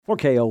For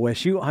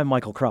KOSU, I'm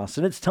Michael Cross,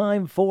 and it's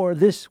time for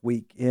This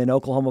Week in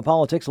Oklahoma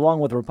Politics,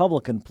 along with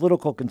Republican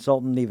political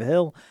consultant Neva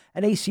Hill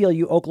and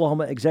ACLU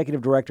Oklahoma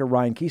Executive Director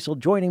Ryan Kiesel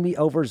joining me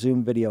over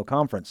Zoom video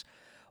conference.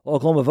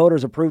 Oklahoma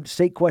voters approved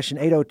State Question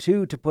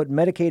 802 to put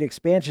Medicaid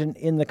expansion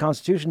in the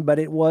Constitution, but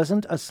it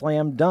wasn't a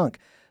slam dunk.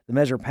 The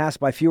measure passed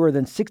by fewer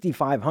than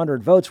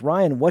 6,500 votes.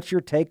 Ryan, what's your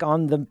take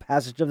on the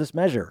passage of this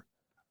measure?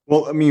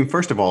 Well, I mean,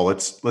 first of all,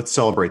 let's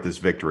celebrate this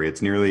victory.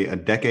 It's nearly a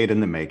decade in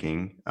the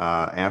making.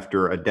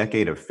 After a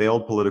decade of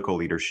failed political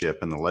leadership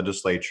in the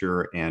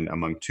legislature and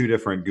among two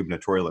different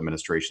gubernatorial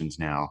administrations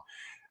now,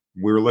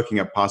 we're looking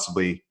at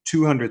possibly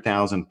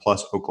 200,000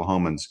 plus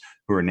Oklahomans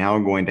who are now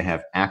going to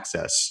have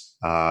access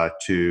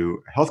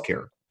to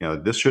healthcare.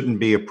 This shouldn't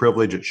be a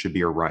privilege; it should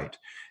be a right.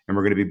 And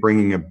we're going to be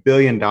bringing $1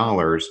 billion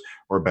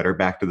or better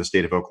back to the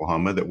state of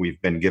Oklahoma that we've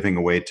been giving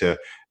away to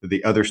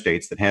the other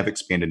states that have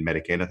expanded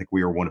Medicaid. I think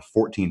we are one of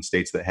 14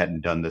 states that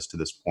hadn't done this to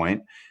this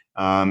point.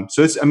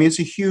 It's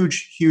a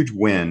huge, huge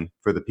win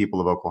for the people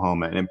of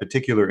Oklahoma, and in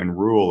particular in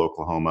rural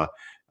Oklahoma.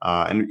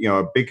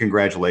 A big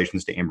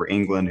congratulations to Amber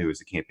England, who is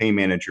the campaign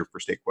manager for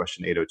State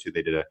Question 802.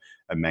 They did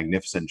a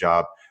magnificent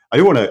job. I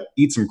do want to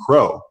eat some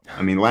crow.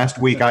 I mean, last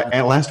week I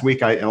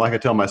like I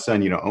tell my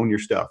son, own your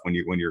stuff. When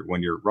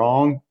you're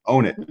wrong,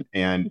 own it.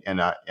 And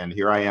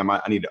here I am.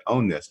 I need to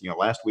own this.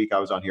 Last week I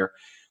was on here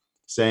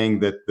saying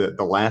that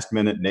the last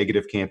minute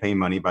negative campaign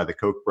money by the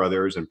Koch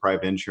brothers and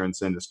private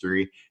insurance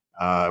industry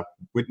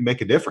would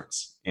make a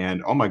difference.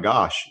 And oh my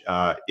gosh,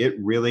 it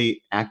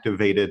really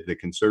activated the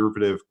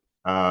conservative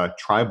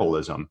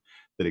tribalism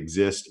that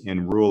exists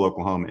in rural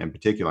Oklahoma in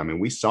particular. I mean,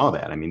 we saw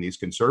that. I mean, these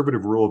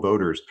conservative rural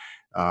voters,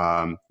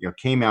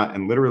 came out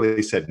and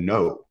literally said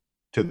no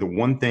to the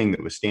one thing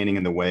that was standing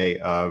in the way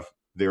of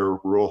their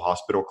rural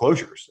hospital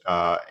closures.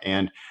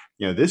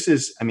 This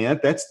is, I mean,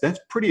 that's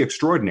pretty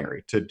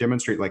extraordinary to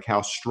demonstrate like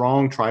how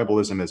strong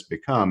tribalism has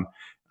become.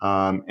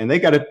 And they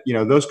got to,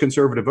 those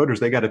conservative voters,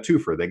 they got a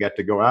twofer. They got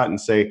to go out and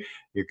say,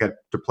 you got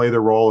to play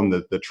their role in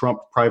the Trump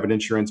private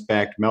insurance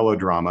backed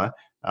melodrama.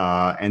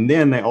 And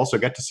then they also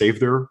got to save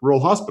their rural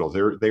hospitals.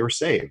 They were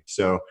saved.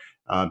 So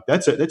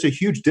that's a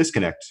huge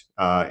disconnect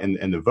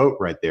in the vote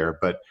right there.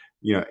 But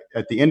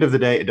at the end of the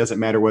day, it doesn't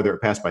matter whether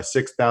it passed by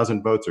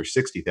 6,000 votes or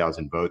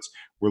 60,000 votes.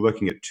 We're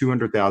looking at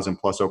 200,000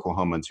 plus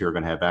Oklahomans who are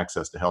going to have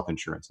access to health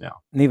insurance now.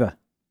 Neva.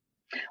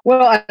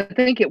 Well, I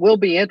think it will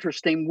be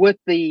interesting with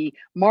the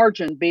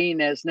margin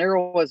being as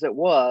narrow as it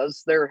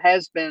was. There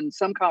has been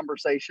some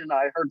conversation.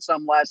 I heard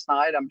some last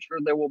night. I'm sure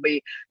there will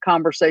be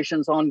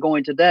conversations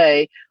ongoing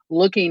today,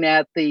 looking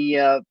at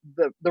the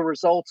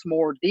results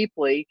more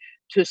deeply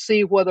to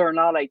see whether or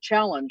not a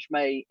challenge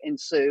may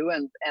ensue,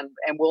 and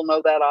we'll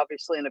know that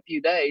obviously in a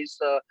few days.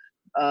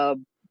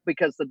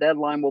 Because the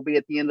deadline will be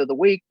at the end of the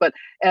week. But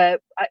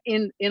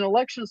in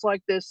elections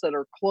like this that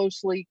are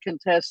closely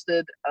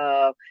contested,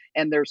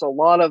 and there's a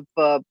lot of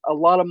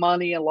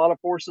money and a lot of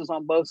forces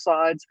on both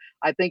sides,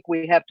 I think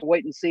we have to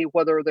wait and see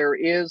whether there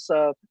is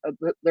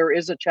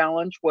a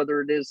challenge, whether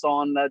it is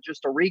on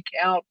just a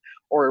recount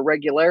or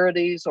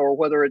irregularities, or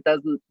whether it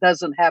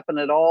doesn't happen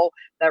at all.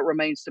 That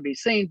remains to be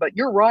seen. But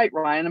you're right,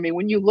 Ryan. I mean,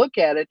 when you look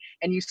at it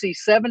and you see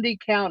 70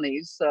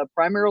 counties,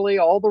 primarily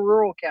all the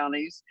rural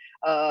counties,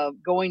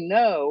 going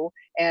no,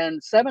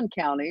 and 7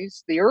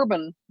 counties, the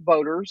urban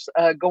voters,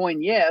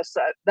 going yes,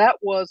 that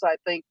was, I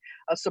think,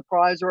 a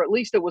surprise, or at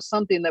least it was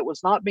something that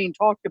was not being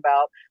talked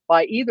about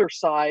by either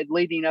side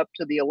leading up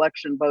to the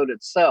election vote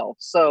itself.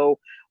 So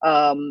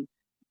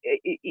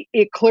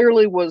it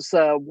clearly was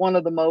one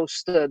of the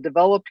most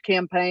developed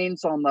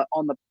campaigns on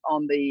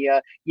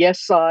the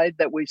yes side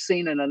that we've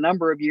seen in a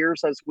number of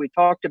years, as we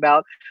talked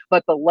about.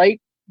 But the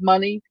late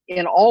money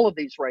in all of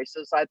these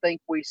races, I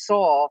think we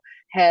saw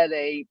had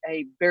a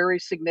very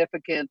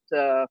significant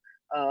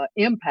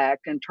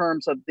impact in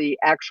terms of the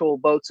actual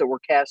votes that were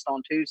cast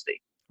on Tuesday.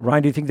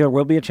 Ryan, do you think there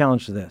will be a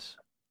challenge to this?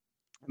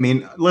 I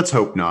mean, let's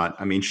hope not.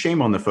 I mean, shame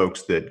on the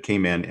folks that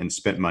came in and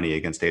spent money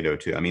against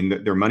 802. I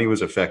mean, their money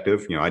was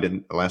effective.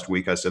 Last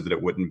week I said that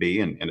it wouldn't be,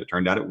 and it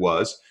turned out it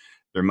was.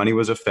 Their money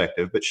was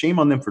effective, but shame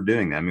on them for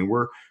doing that. I mean,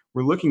 we're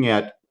looking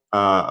at,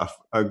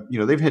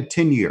 they've had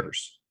 10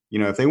 years.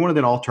 If they wanted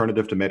an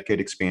alternative to Medicaid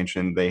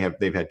expansion,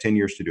 they've had 10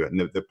 years to do it. And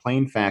the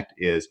plain fact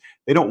is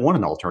they don't want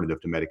an alternative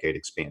to Medicaid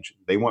expansion.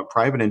 They want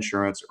private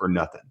insurance or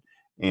nothing.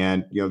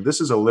 And, this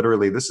is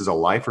a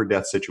life or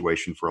death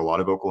situation for a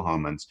lot of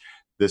Oklahomans.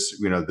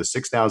 The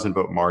 6,000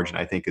 vote margin,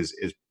 I think, is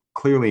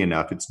clearly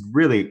enough. It's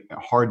really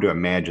hard to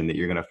imagine that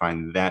you're going to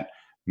find that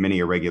many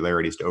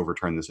irregularities to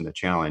overturn this in a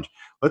challenge.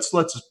 Let's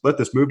let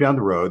this move down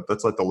the road.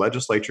 Let's let the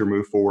legislature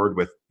move forward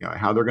with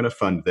how they're going to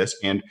fund this.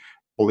 And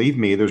believe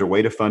me, there's a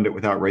way to fund it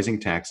without raising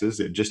taxes.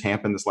 It just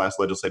happened this last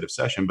legislative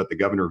session, but the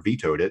governor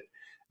vetoed it.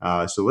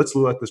 So let's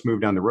let this move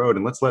down the road,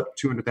 and let's let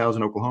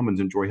 200,000 Oklahomans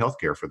enjoy health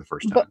care for the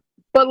first time.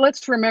 But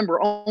let's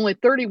remember, only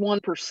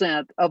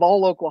 31% of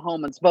all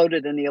Oklahomans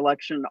voted in the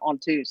election on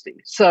Tuesday.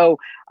 So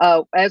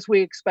as we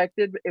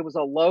expected, it was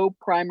a low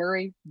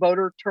primary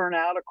voter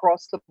turnout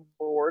across the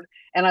board.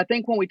 And I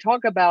think when we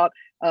talk about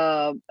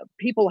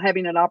people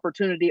having an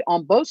opportunity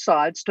on both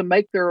sides to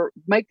make their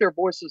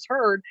voices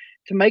heard,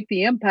 to make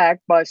the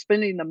impact by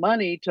spending the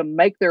money to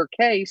make their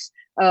case,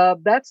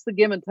 that's the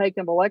give and take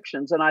of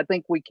elections. And I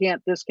think we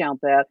can't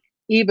discount that,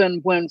 even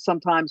when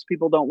sometimes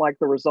people don't like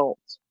the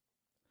results.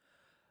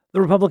 The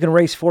Republican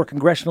race for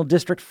Congressional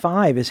District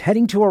 5 is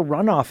heading to a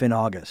runoff in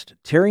August.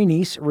 Terry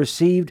Neiss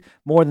received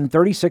more than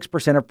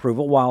 36%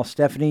 approval, while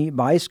Stephanie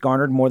Bice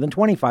garnered more than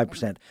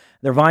 25%.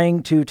 They're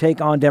vying to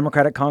take on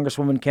Democratic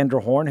Congresswoman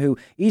Kendra Horn, who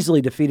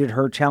easily defeated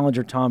her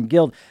challenger Tom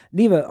Guild.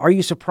 Neva, are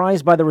you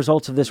surprised by the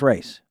results of this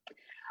race?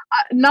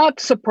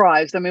 Not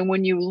surprised. I mean,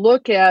 when you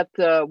look at,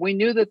 we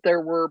knew that there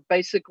were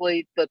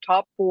basically the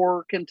top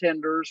four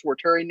contenders were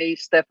Terry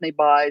Neiss, Stephanie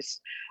Bice,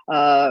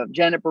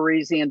 Janet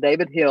Barresi, and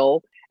David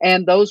Hill.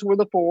 And those were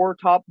the four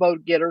top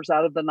vote getters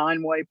out of the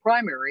 9-way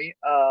primary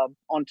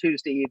on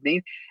Tuesday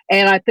evening.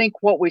 And I think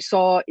what we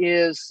saw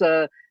is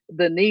the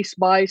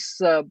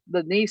Neiss-Bice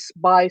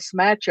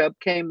matchup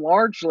came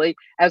largely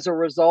as a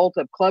result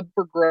of Club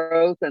for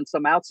Growth and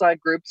some outside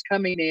groups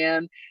coming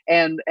in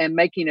and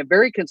making a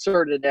very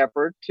concerted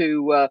effort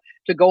to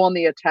go on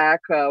the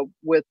attack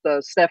with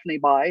Stephanie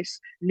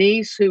Bice.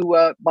 Neiss,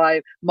 who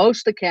by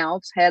most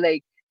accounts had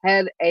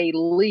a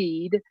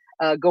lead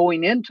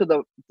going into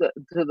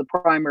the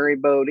primary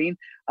voting,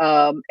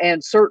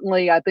 and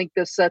certainly I think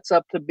this sets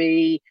up to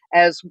be,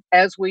 as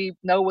we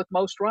know with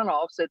most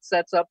runoffs, it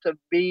sets up to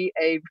be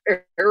a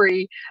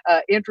very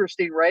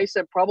interesting race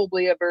and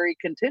probably a very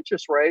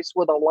contentious race,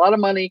 with a lot of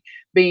money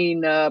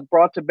being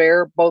brought to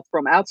bear both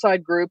from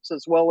outside groups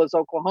as well as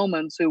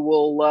Oklahomans who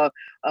will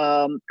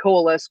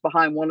coalesce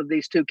behind one of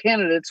these two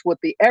candidates with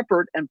the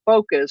effort and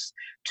focus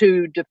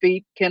to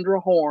defeat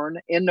Kendra Horn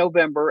in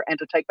November and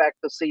to take back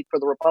the seat for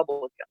the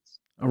Republicans.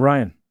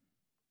 Ryan.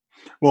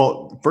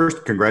 Well,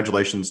 first,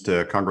 congratulations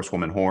to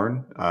Congresswoman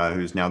Horn,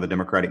 who's now the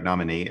Democratic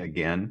nominee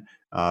again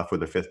for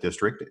the 5th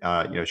District.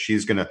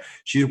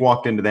 She's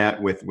walked into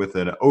that with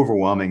an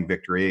overwhelming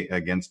victory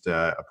against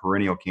a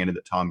perennial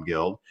candidate, Tom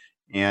Guild,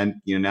 and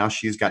now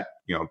she's got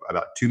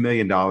about $2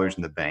 million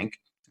in the bank,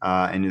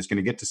 and is going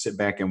to get to sit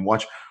back and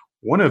watch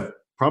one of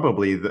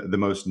probably the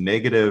most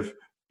negative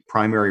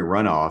primary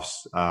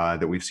runoffs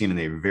that we've seen in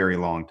a very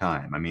long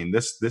time. I mean,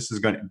 this is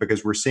going to,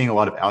 because we're seeing a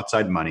lot of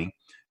outside money.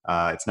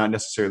 It's not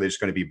necessarily just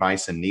going to be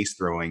Bice and Neiss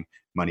throwing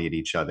money at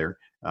each other,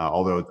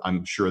 although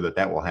I'm sure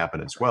that will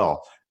happen as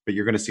well. But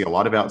you're going to see a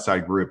lot of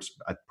outside groups,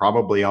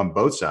 probably on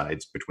both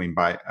sides between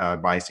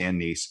Bice and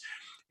Neiss.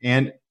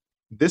 And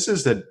this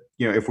is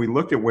if we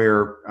looked at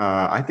where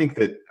I think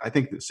that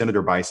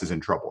Senator Bice is in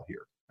trouble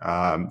here.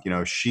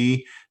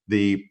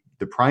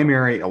 The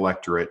primary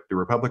electorate, the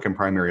Republican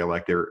primary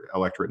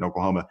electorate in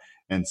Oklahoma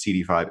and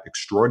CD5,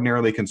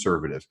 extraordinarily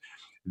conservative.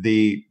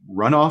 The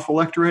runoff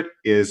electorate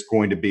is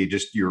going to be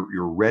just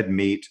your red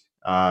meat,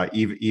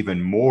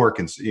 even more,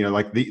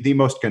 like the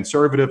most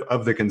conservative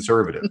of the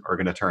conservative are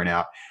going to turn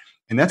out.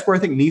 And that's where I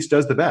think Neiss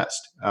does the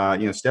best.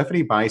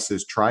 Stephanie Bice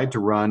has tried to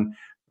run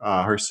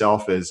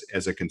herself as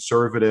a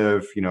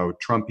conservative,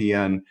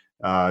 Trumpian,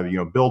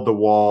 build the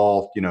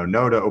wall,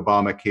 no to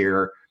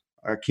Obamacare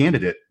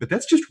candidate. But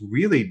that's just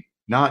really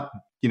not,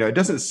 it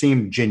doesn't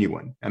seem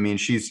genuine. I mean,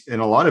 she's in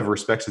a lot of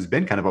respects has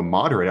been kind of a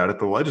moderate out at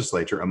the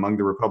legislature among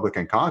the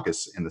Republican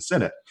caucus in the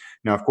Senate.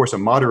 Now, of course, a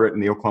moderate in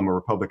the Oklahoma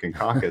Republican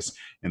caucus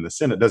in the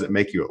Senate doesn't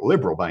make you a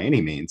liberal by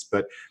any means.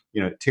 But,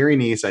 Terry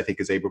Neiss, I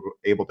think, is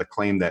able to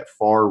claim that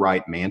far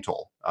right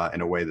mantle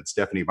in a way that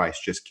Stephanie Bice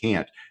just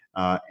can't.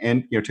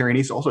 And Terry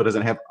Neiss also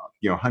doesn't have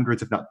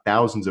hundreds, if not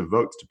thousands, of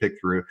votes to pick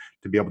through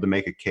to be able to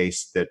make a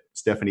case that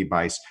Stephanie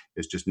Bice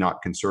is just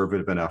not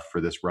conservative enough for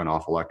this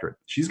runoff electorate.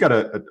 She's got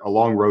a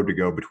long road to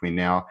go between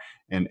now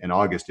and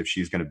August if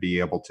she's going to be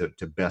able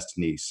to best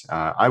Neiss.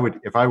 I would,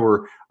 if I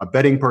were a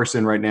betting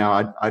person right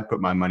now, I'd put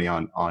my money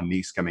on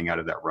Neiss coming out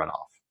of that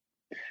runoff.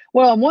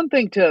 Well, and one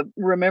thing to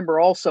remember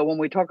also when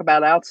we talk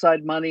about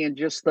outside money and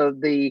just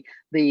the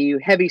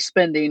heavy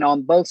spending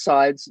on both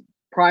sides,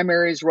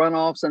 primaries,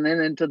 runoffs, and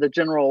then into the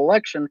general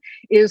election,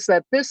 is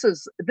that this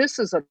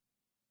is a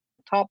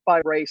top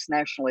 5 race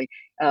nationally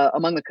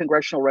among the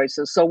congressional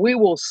races. So we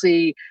will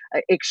see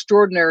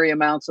extraordinary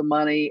amounts of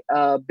money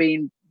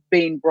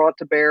being brought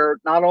to bear,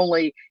 not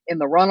only in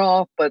the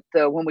runoff, but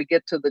when we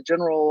get to the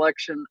general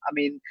election. I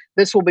mean,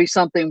 this will be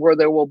something where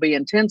there will be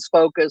intense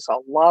focus, a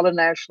lot of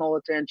national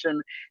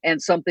attention,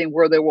 and something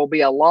where there will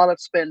be a lot of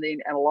spending,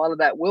 and a lot of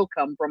that will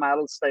come from out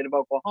of the state of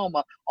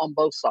Oklahoma on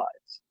both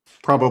sides.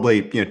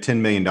 Probably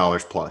 $10 million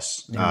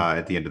plus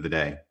at the end of the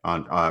day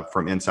on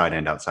from inside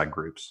and outside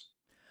groups.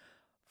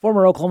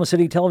 Former Oklahoma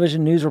City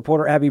television news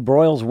reporter Abby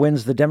Broyles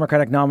wins the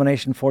Democratic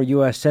nomination for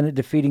U.S. Senate,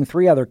 defeating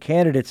 3 other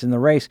candidates in the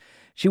race.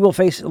 She will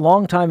face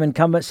longtime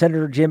incumbent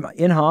Senator Jim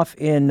Inhofe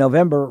in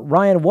November.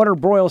 Ryan, what are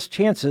Broyles'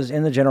 chances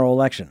in the general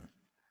election?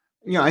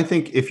 I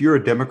think if you're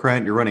a Democrat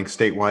and you're running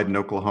statewide in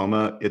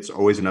Oklahoma, it's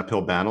always an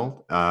uphill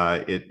battle,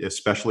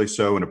 especially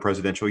so in a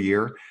presidential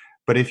year.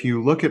 But if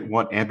you look at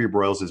what Abby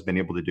Broyles has been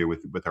able to do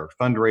with our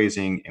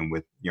fundraising and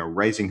with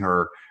raising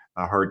her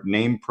her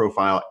name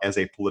profile as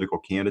a political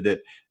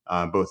candidate,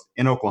 both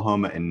in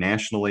Oklahoma and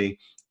nationally.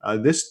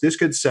 This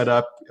could set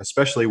up,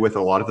 especially with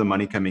a lot of the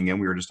money coming in.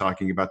 We were just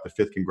talking about the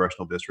 5th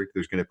congressional district.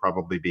 There's going to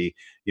probably be,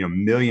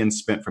 millions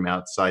spent from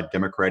outside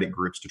Democratic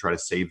groups to try to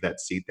save that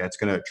seat. That's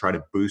going to try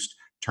to boost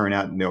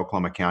turnout in the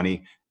Oklahoma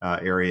County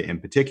area in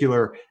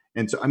particular.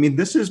 And so, I mean,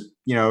 this is,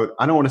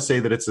 I don't want to say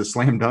that it's a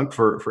slam dunk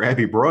for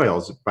Abby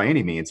Broyles by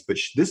any means, but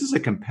this is a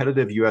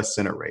competitive U.S.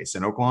 Senate race,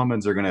 and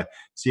Oklahomans are going to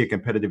see a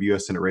competitive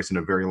U.S. Senate race in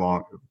a very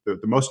the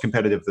most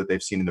competitive that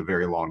they've seen in a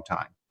very long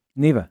time.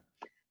 Neva.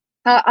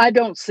 I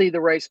don't see the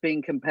race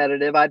being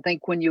competitive. I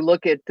think when you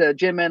look at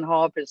Jim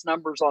Inhofe, his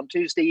numbers on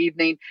Tuesday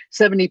evening,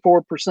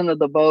 74% of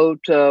the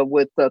vote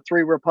with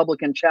 3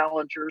 Republican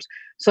challengers,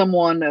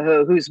 someone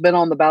who's been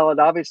on the ballot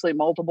obviously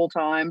multiple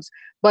times.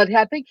 But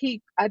I think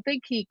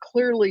he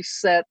clearly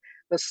set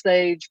the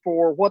stage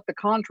for what the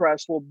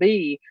contrast will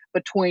be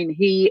between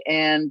he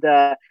and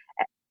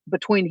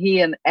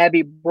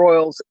Abby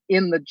Broyles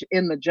in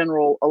the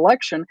general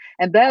election,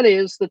 and that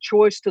is the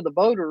choice to the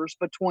voters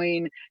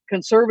between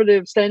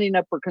conservative standing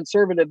up for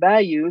conservative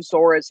values,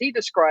 or as he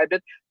described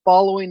it,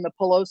 following the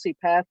Pelosi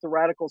path to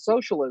radical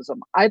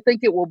socialism. I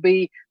think it will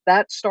be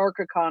that stark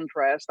a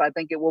contrast. I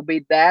think it will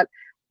be that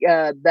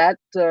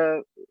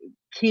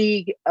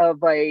key of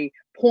a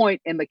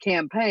point in the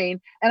campaign,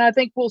 and I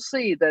think we'll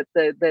see that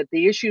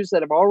the issues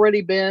that have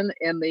already been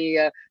in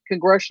the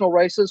congressional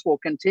races will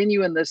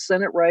continue in this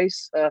Senate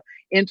race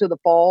into the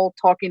fall,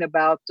 talking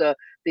about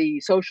the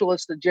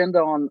socialist agenda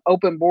on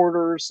open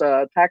borders,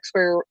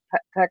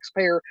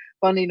 taxpayer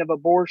funding of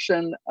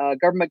abortion,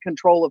 government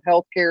control of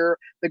healthcare,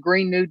 the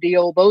Green New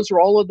Deal. Those are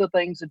all of the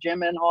things that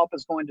Jim Inhofe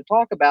is going to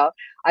talk about.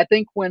 I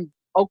think when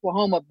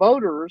Oklahoma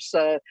voters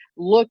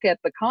look at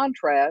the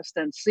contrast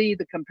and see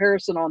the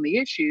comparison on the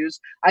issues,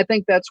 I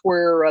think that's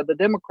where the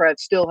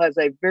Democrats still has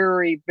a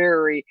very,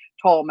 very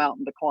tall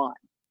mountain to climb.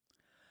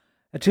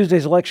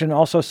 Tuesday's election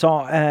also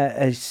saw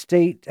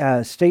state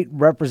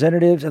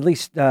representatives, at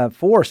least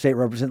 4 state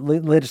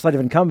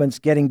legislative incumbents,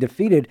 getting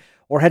defeated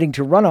or heading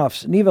to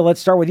runoffs. Neva, let's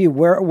start with you.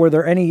 Were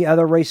there any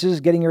other races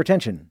getting your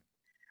attention?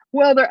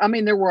 Well,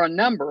 there were a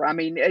number.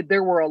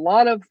 There were a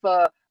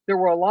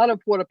lot of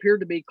what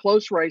appeared to be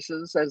close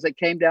races as it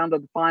came down to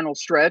the final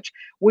stretch.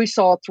 We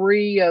saw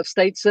 3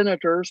 state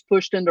senators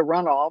pushed into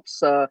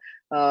runoffs.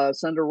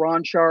 Senator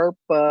Ron Sharp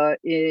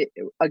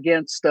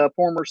against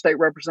former State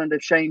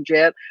Representative Shane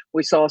Jett.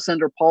 We saw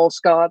Senator Paul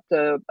Scott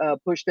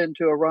pushed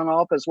into a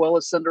runoff, as well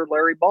as Senator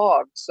Larry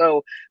Boggs.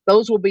 So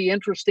those will be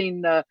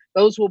interesting.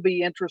 Those will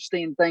be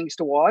interesting things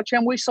to watch.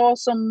 And we saw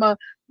some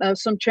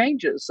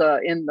changes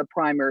in the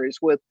primaries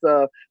with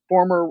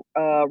former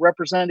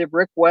Representative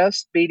Rick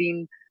West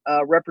beating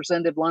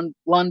Representative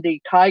Lundy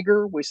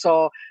Kiger. We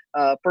saw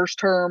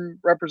first-term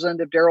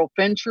Representative Daryl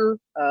Fincher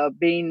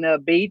being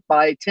beat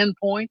by 10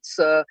 points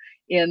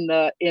in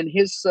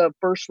his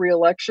first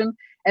reelection.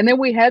 And then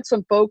we had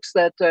some folks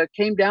that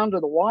came down to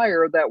the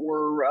wire that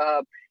were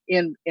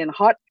in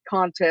hot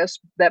contests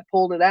that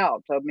pulled it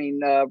out.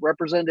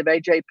 Representative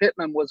A.J.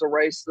 Pittman was a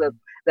race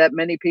that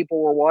many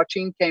people were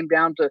watching. Came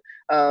down to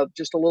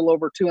just a little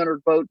over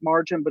 200 vote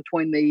margin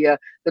between the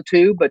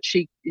two, but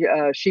she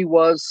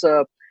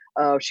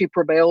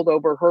prevailed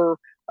over her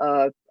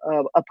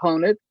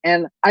opponent.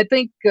 And I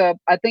think there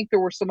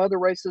were some other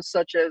races,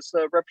 such as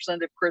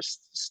Representative Chris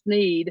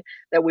Sneed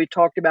that we've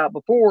talked about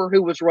before,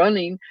 who was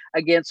running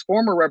against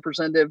former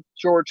Representative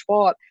George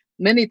Faught.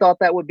 Many thought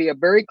that would be a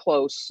very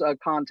close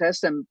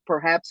contest and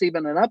perhaps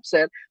even an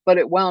upset, but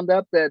it wound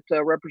up that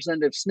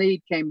Representative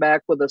Sneed came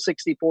back with a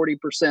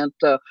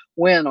 60-40%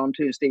 win on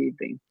Tuesday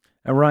evening.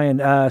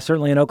 Ryan,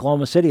 certainly in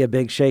Oklahoma City, a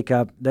big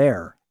shakeup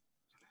there.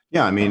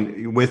 Yeah,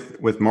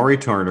 with Maury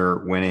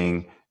Turner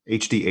winning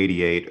HD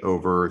 88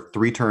 over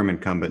 3-term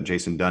incumbent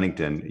Jason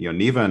Dunnington,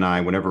 Neva and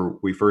I, whenever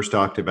we first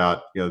talked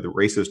about the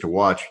races to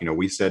watch,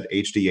 we said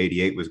HD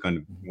 88 was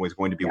going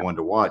to be one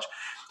to watch,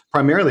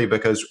 primarily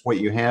because what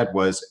you had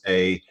was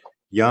a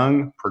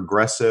young,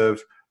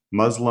 progressive,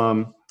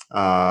 Muslim,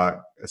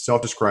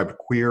 self-described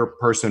queer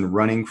person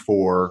running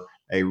for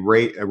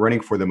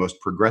the most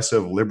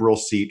progressive liberal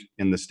seat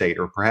in the state,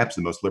 or perhaps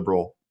the most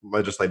liberal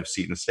legislative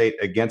seat in the state,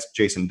 against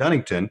Jason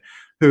Dunnington,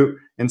 who,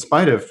 in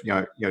spite of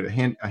a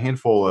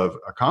handful of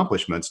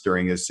accomplishments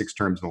during his 6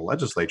 terms in the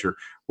legislature,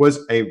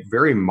 was a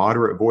very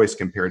moderate voice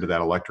compared to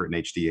that electorate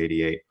in HD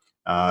 88.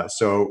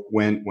 So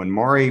when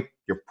Maury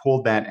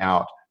pulled that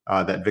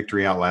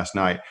victory out last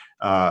night,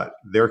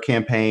 their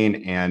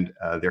campaign and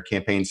their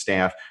campaign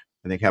staff,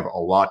 I think, have a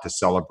lot to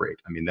celebrate.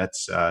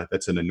 That's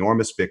an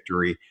enormous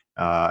victory,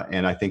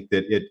 and I think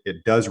that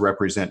it does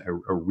represent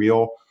a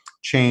real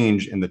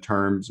change in the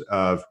terms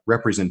of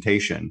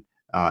representation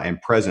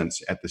and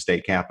presence at the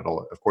state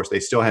capitol. Of course,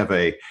 they still have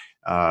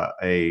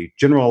a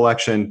general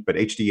election, but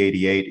HD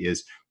 88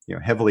 is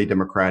heavily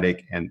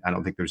Democratic, and I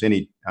don't think there's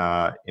any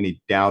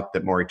doubt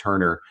that Maury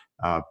Turner,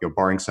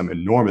 barring some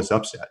enormous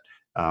upset,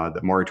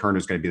 that Maury Turner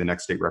is going to be the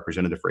next state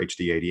representative for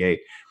HD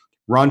 88.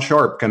 Ron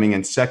Sharp coming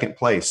in second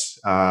place,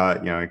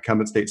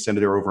 incumbent state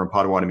senator over in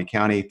Pottawatomie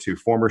County, to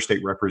former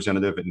state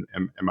representative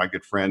and my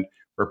good friend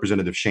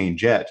Representative Shane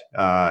Jett.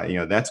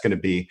 That's going to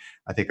be,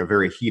 I think, a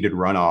very heated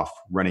runoff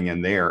running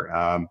in there.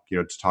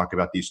 To talk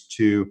about these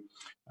two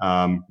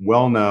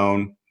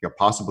well-known,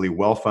 possibly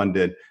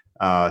well-funded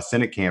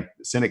Senate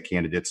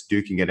candidates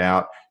duking it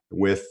out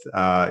with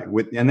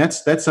and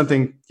that's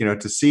something,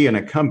 to see an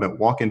incumbent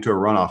walk into a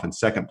runoff in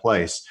second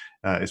place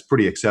is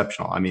pretty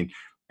exceptional. I mean,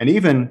 and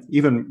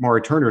even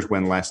Maury Turner's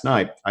win last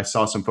night, I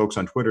saw some folks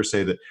on Twitter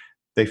say that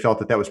they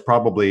felt that was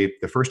probably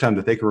the first time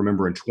that they could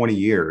remember in 20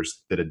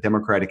 years that a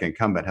Democratic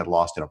incumbent had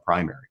lost in a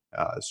primary.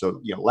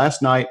 So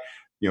last night,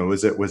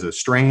 was a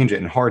strange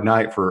and hard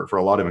night for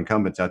a lot of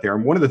incumbents out there.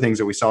 And one of the things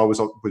that we saw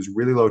was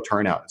really low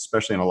turnout,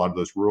 especially in a lot of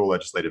those rural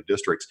legislative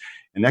districts,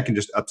 and that can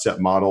just upset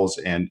models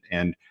and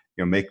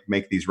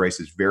make these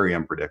races very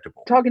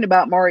unpredictable. Talking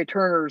about Maury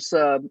Turner's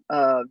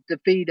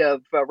defeat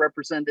of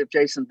Representative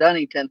Jason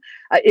Dunnington,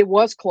 it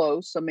was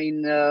close. I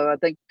mean, I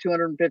think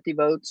 250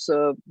 votes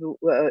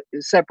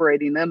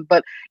separating them.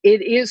 But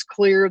it is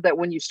clear that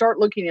when you start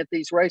looking at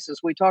these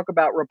races, we talk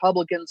about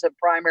Republicans and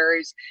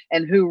primaries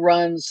and who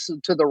runs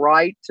to the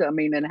right. I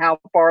mean, and how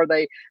far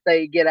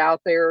they get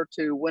out there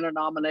to win a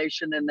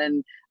nomination, and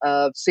then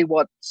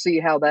see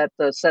how that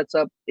sets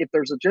up if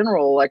there's a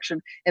general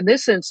election. In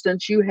this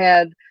instance, you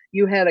had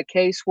a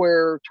case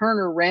where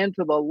Turner ran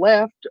to the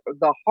left,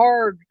 the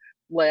hard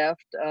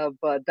left of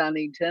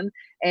Dunnington.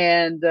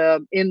 And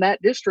in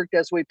that district,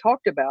 as we've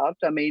talked about,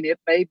 I mean, it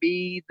may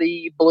be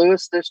the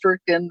bluest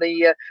district in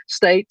the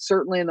state,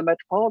 certainly in the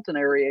metropolitan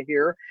area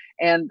here.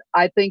 And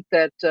I think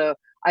that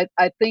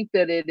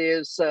it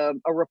is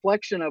a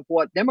reflection of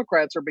what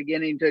Democrats are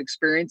beginning to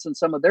experience in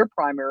some of their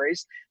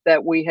primaries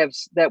that we have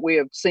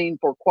seen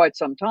for quite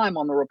some time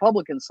on the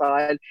Republican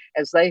side,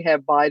 as they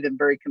have vied in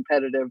very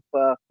competitive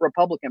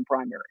Republican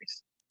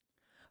primaries.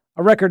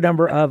 A record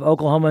number of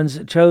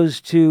Oklahomans chose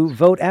to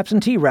vote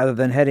absentee rather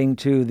than heading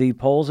to the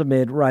polls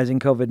amid rising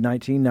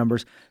COVID-19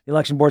 numbers. The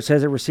election board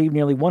says it received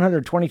nearly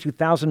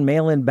 122,000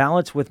 mail-in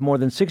ballots, with more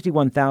than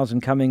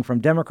 61,000 coming from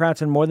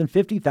Democrats and more than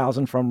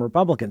 50,000 from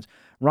Republicans.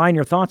 Ryan,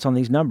 your thoughts on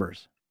these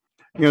numbers?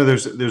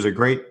 There's a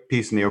great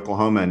piece in the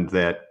Oklahoman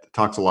that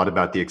talks a lot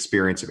about the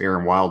experience of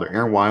Aaron Wilder.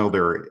 Aaron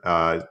Wilder,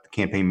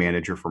 campaign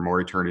manager for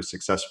Maury Turner's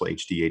successful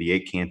HD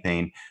 88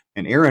 campaign.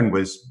 And Aaron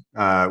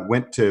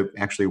went to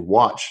actually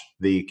watch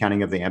the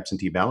counting of the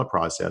absentee ballot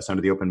process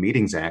under the Open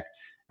Meetings Act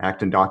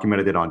and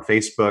documented it on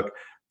Facebook.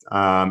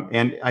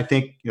 And I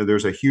think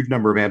there's a huge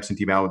number of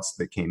absentee ballots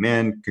that came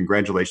in.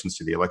 Congratulations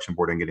to the election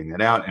board on getting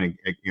that out, and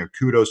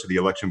kudos to the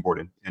election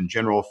board in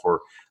general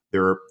for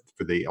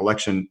the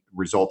election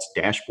results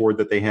dashboard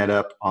that they had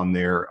up on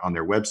their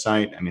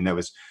website. I mean, that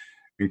was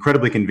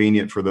incredibly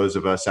convenient for those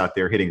of us out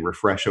there hitting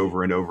refresh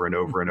over and over and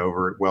over and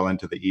over well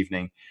into the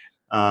evening.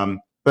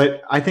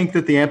 But I think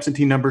that the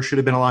absentee number should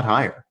have been a lot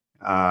higher.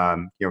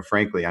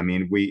 Frankly, I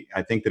mean,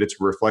 I think that it's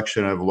a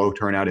reflection of low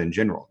turnout in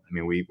general. I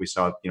mean, we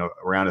saw,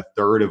 around a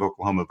third of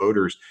Oklahoma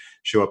voters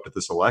show up at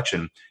this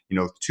election.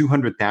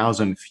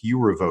 200,000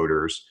 fewer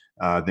voters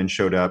than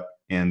showed up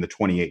in the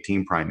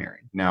 2018 primary.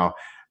 Now,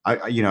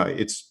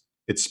 it's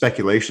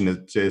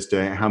speculation as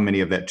to how many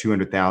of that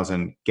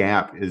 200,000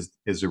 gap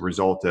is a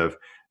result of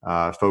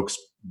folks,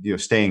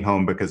 staying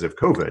home because of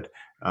COVID.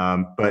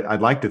 But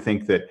I'd like to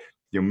think that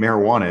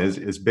marijuana is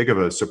as big of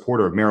a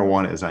supporter of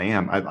marijuana as I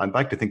am. I'd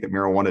like to think that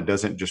marijuana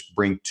doesn't just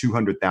bring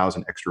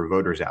 200,000 extra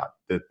voters out,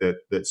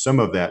 that some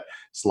of that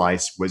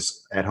slice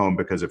was at home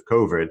because of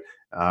COVID,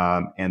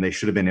 and they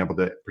should have been able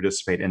to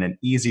participate in an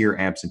easier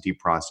absentee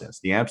process.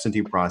 The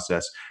absentee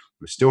process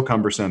was still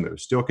cumbersome. It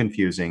was still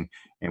confusing.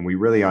 And we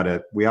really ought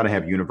to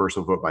have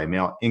universal vote by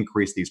mail,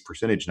 increase these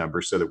percentage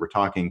numbers so that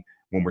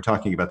when we're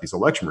talking about these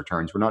election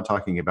returns, we're not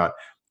talking about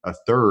a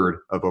third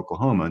of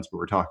Oklahomans, but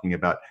we're talking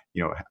about,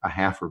 a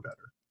half or better.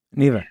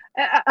 Neither.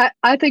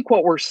 I think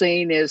what we're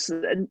seeing is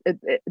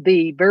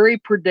the very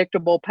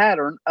predictable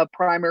pattern of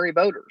primary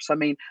voters. I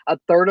mean, a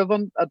third of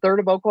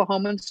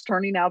Oklahomans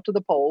turning out to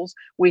the polls.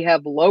 We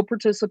have low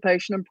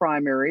participation in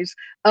primaries.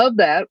 Of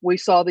that, we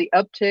saw the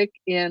uptick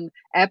in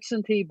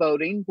absentee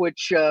voting,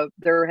 which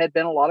there had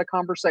been a lot of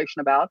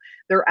conversation about.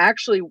 There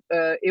actually,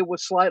 it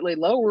was slightly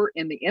lower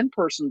in the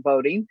in-person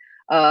voting.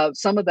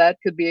 Some of that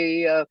could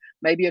be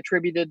maybe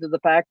attributed to the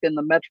fact in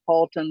the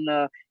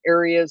metropolitan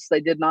areas,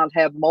 they did not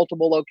have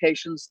multiple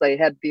locations. They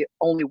had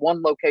only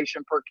one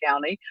location per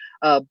county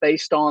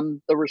based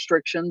on the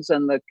restrictions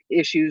and the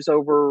issues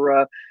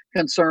over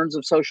concerns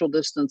of social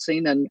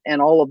distancing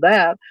and all of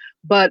that.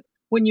 But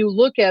when you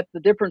look at the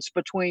difference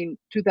between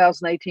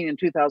 2018 and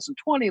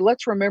 2020,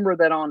 let's remember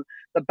that on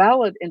the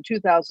ballot in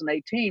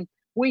 2018,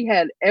 we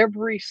had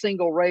every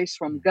single race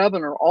from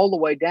governor all the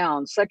way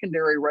down,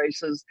 secondary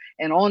races,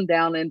 and on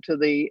down into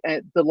the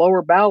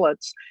lower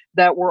ballots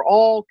that were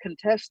all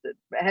contested,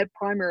 had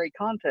primary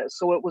contests.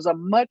 So it was a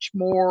much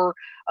more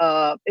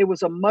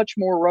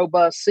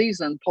robust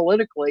season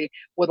politically,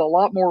 with a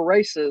lot more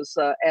races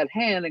at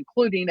hand,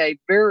 including a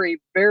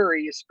very,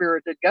 very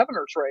spirited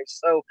governor's race.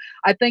 So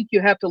I think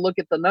you have to look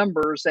at the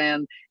numbers,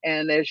 and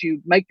as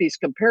you make these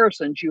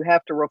comparisons, you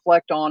have to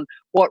reflect on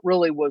what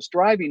really was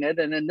driving it.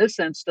 And in this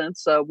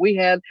instance, we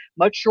had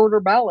much shorter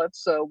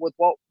ballots with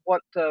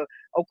what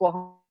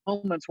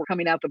Oklahomans were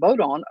coming out to vote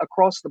on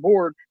across the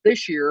board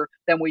this year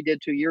than we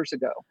did 2 years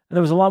ago. And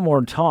there was a lot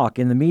more talk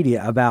in the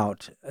media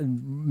about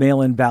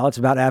mail-in ballots,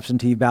 about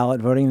absentee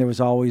ballot voting. There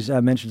was always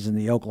mentions in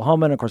the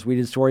Oklahoman. Of course, we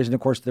did stories, and of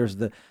course, there's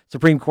the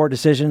Supreme Court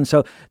decision.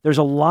 So there's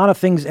a lot of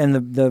things, and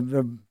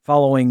the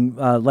following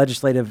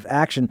legislative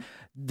action.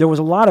 There was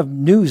a lot of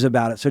news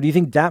about it. So do you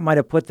think that might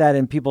have put that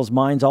in people's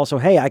minds also?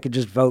 Hey, I could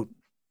just vote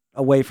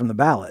away from the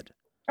ballot.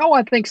 Oh,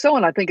 I think so,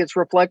 and I think it's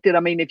reflected. I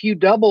mean, if you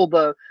double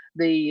the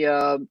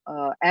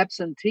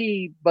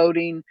absentee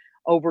voting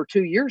over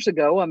 2 years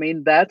ago, I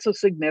mean, that's a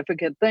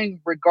significant thing,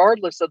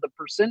 regardless of the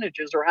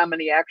percentages or how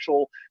many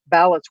actual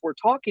ballots we're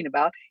talking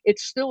about.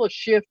 It's still a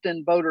shift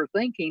in voter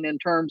thinking in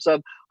terms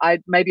of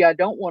maybe I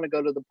don't want to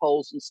go to the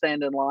polls and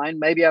stand in line.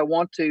 Maybe I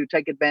want to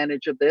take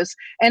advantage of this,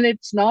 and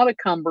it's not a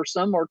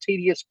cumbersome or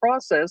tedious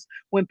process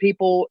when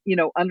people,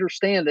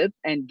 understand it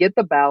and get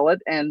the ballot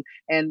and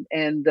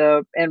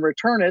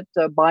return it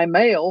by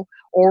mail,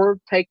 or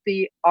take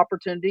the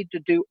opportunity to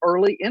do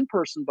early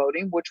in-person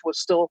voting, which was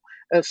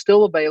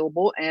still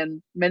available,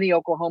 and many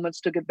Oklahomans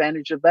took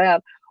advantage of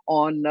that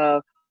on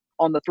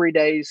the 3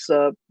 days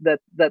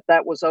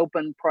that was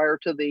open prior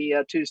to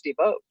the Tuesday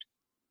vote.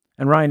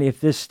 And Ryan, if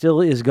this still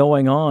is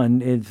going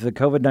on, if the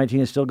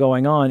COVID-19 is still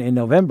going on in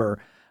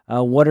November,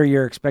 what are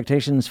your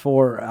expectations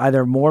for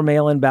either more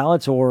mail-in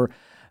ballots or?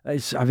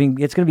 It's going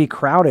to be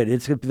crowded.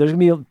 There's going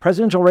to be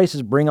presidential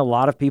races bring a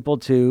lot of people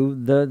to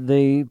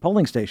the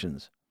polling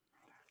stations.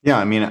 Yeah,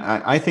 I mean,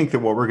 I think that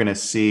what we're going to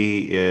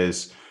see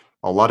is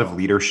a lot of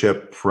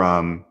leadership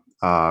from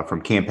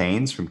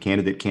campaigns, from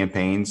candidate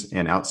campaigns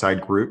and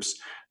outside groups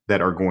that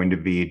are going to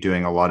be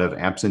doing a lot of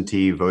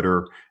absentee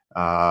voter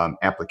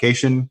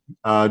application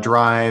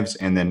drives,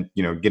 and then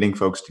getting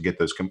folks to get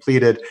those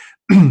completed.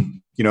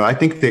 I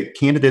think that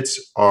candidates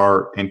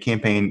and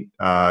campaign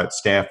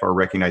staff are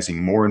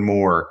recognizing more and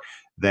more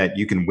that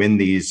you can win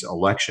these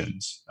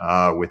elections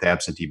with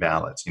absentee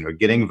ballots.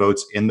 Getting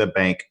votes in the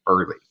bank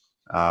early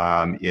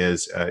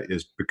is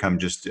become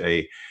just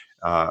a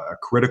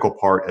critical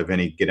part of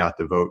any get out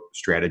the vote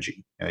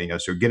strategy.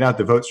 So get out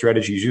the vote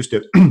strategies used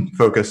to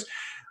focus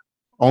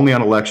only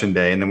on election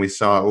day, and then we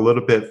saw a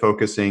little bit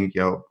focusing,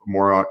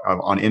 more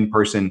on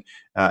in-person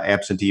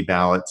absentee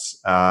ballots,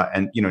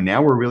 and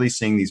now we're really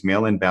seeing these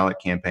mail-in ballot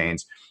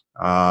campaigns,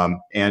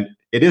 and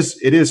it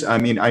is. I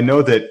mean, I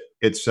know that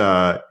it's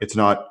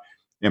not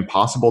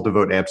impossible to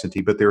vote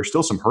absentee, but there are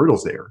still some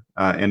hurdles there.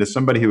 And as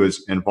somebody who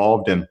was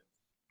involved in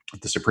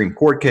the Supreme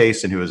Court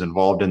case and who was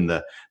involved in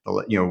the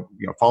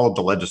followed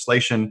the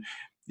legislation,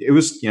 it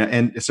was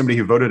and as somebody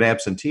who voted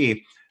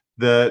absentee,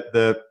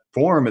 the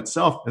form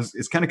itself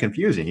is kind of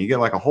confusing. You get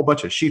like a whole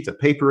bunch of sheets of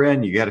paper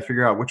in. You got to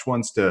figure out which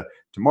ones to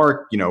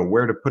mark,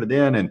 where to put it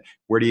in, and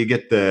where do you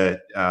get the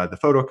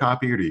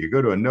photocopy, or do you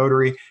go to a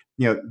notary?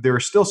 There are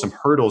still some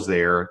hurdles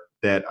there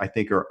that I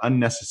think are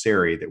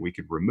unnecessary that we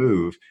could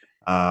remove.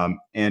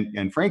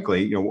 And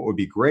frankly, what would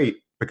be great,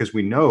 because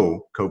we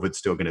know COVID's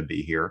still going to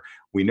be here.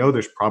 We know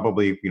there's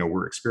probably,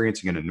 we're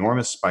experiencing an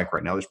enormous spike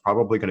right now. There's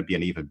probably going to be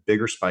an even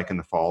bigger spike in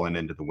the fall and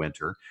into the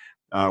winter.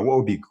 What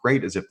would be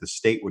great is if the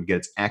state would get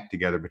its act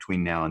together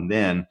between now and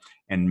then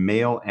and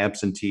mail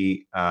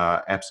absentee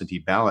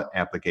ballot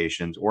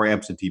applications or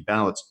absentee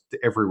ballots to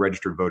every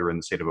registered voter in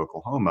the state of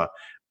Oklahoma.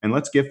 And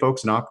let's give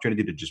folks an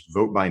opportunity to just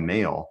vote by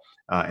mail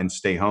and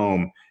stay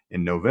home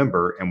in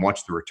November and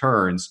watch the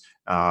returns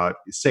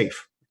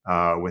safe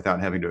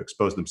without having to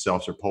expose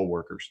themselves or poll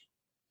workers.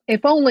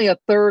 If only a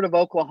third of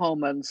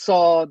Oklahomans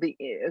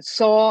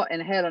saw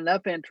and had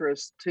enough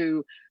interest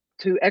to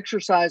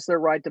exercise their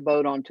right to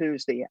vote on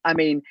Tuesday. I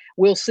mean,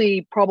 we'll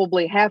see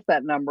probably half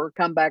that number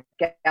come back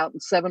out in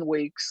 7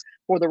 weeks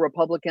for the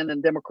Republican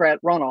and Democrat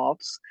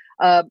runoffs.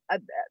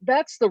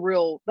 That's the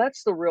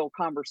real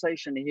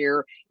conversation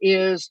here,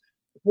 is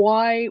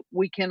why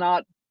we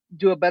cannot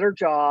do a better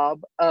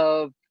job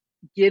of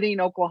getting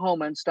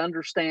Oklahomans to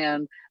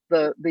understand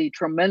the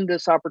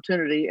tremendous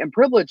opportunity and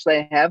privilege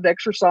they have to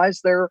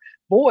exercise their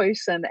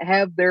voice and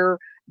have their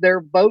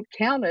vote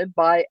counted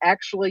by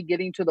actually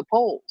getting to the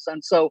polls.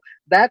 And so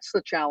that's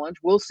the challenge.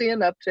 We'll see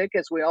an uptick,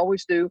 as we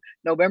always do.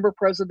 November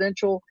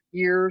presidential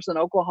years in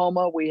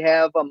Oklahoma, we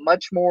have a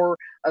much more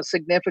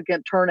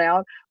significant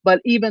turnout. But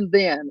even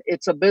then,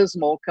 it's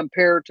abysmal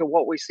compared to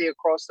what we see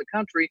across the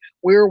country.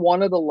 We're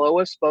one of the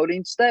lowest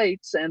voting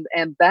states, and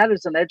that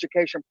is an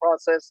education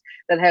process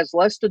that has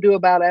less to do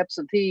about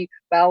absentee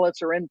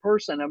ballots or in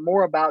person and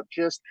more about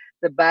just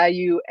the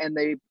value and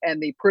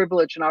the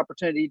privilege and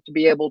opportunity to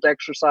be able to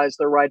exercise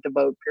their right to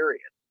vote, period.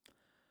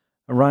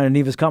 Ryan and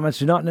Neva's comments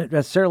do not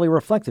necessarily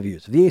reflect the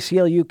views of the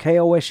ACLU,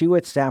 KOSU,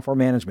 its staff, or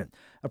management.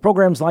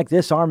 Programs like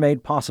this are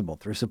made possible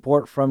through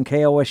support from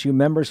KOSU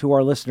members who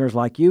are listeners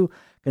like you.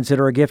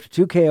 Consider a gift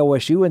to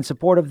KOSU in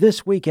support of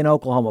This Week in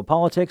Oklahoma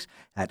Politics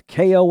at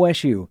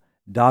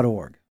kosu.org.